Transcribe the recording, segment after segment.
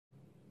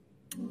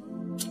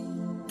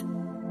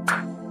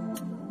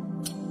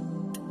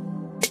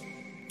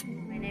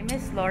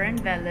Lauren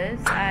Velez.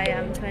 I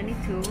am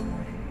 22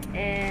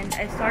 and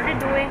I started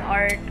doing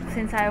art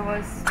since I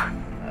was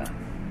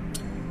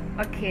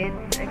a kid.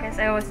 I guess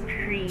I was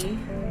 3.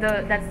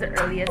 That's the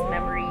earliest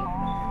memory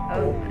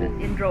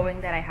of in drawing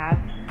that I have.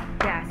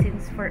 Yeah,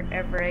 since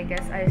forever, I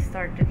guess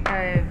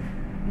I've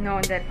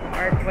known that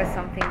art was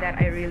something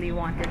that I really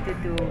wanted to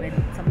do and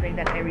something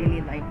that I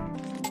really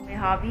liked. My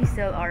hobbies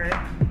still are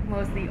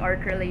mostly art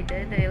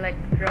related. I like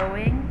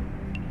drawing.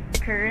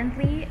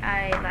 Currently,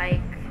 I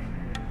like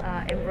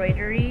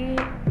embroidery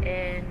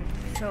and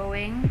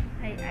sewing.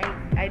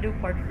 I do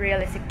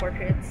realistic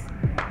portraits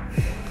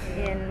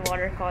in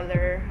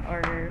watercolor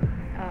or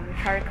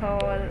charcoal,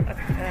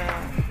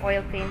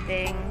 oil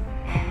painting,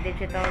 and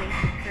digitally.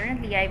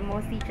 Currently, I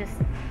mostly just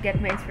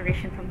get my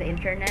inspiration from the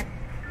internet.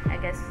 I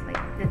guess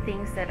like the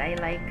things that I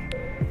like.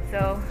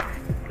 So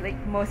like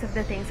most of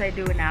the things I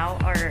do now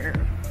are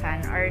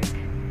fan art.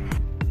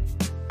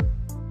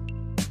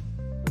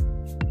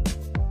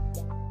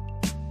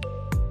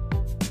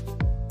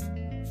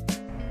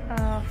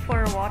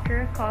 For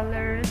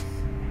watercolors,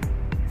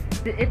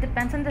 it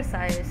depends on the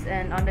size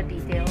and on the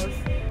details.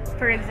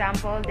 For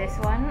example, this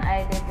one,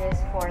 I did this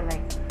for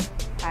like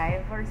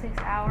 5 or 6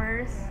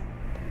 hours.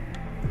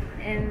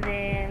 And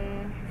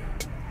then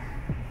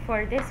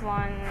for this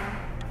one,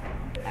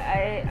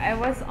 I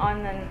was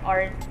on an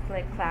art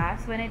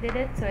class when I did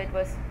it, so it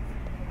was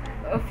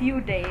a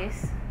few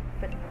days.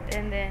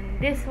 And then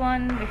this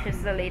one, which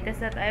is the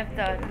latest that I've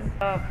done,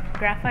 the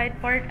graphite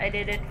part, I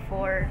did it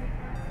for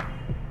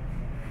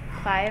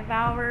 5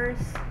 hours,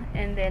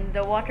 and then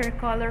the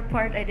watercolor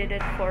part I did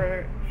it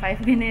for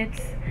 5 minutes,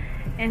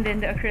 and then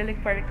the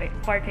acrylic part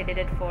I did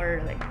it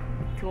for like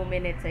 2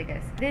 minutes, I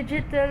guess.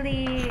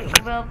 Digitally,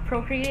 well,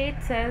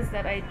 Procreate says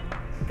that I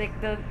think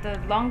the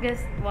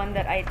longest one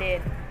that I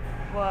did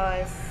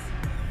was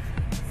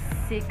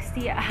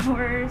 60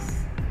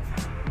 hours,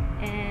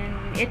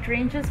 and it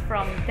ranges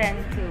from 10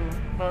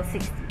 to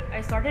 60.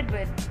 I started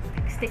with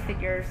stick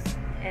figures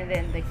and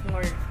then like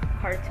more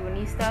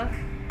cartoony stuff,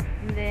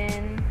 and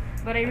then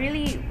but I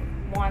really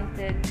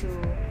wanted to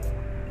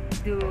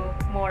do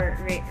more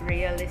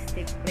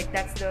realistic, like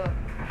that's the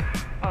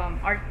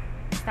art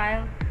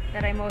style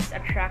that I'm most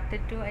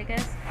attracted to, I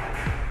guess.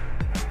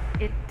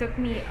 It took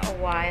me a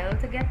while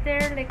to get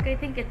there. Like I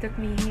think it took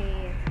me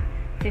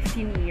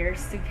 15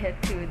 years to get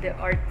to the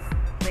art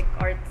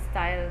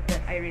style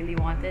that I really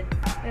wanted.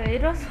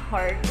 It was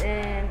hard,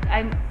 and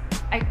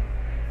I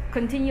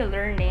continue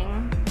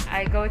learning.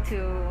 I go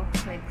to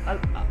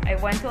I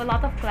went to a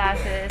lot of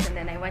classes, and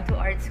then I went to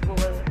art school.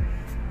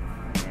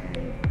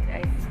 And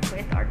I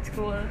quit art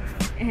school,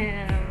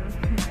 and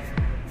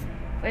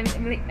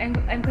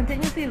I'm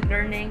continuously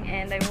learning,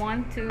 and I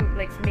want to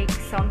make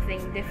something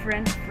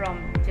different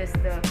from just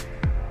the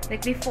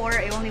before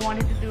I only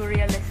wanted to do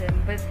realism,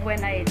 but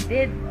when I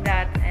did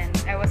that and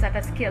I was at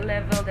a skill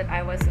level that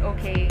I was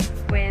okay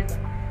with,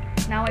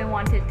 now I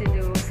wanted to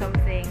do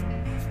something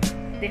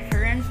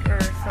different or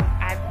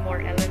add more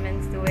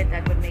elements to it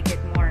that would make it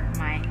more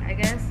mine, I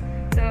guess.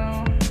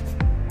 So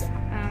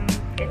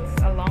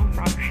it's a long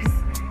progress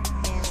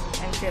and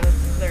I'm still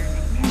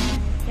learning.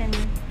 You can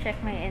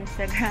check my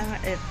Instagram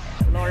at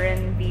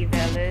Lauren B.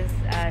 Velez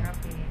at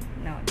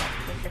no,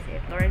 that's just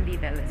it. Lauren B.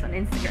 Velez on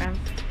Instagram.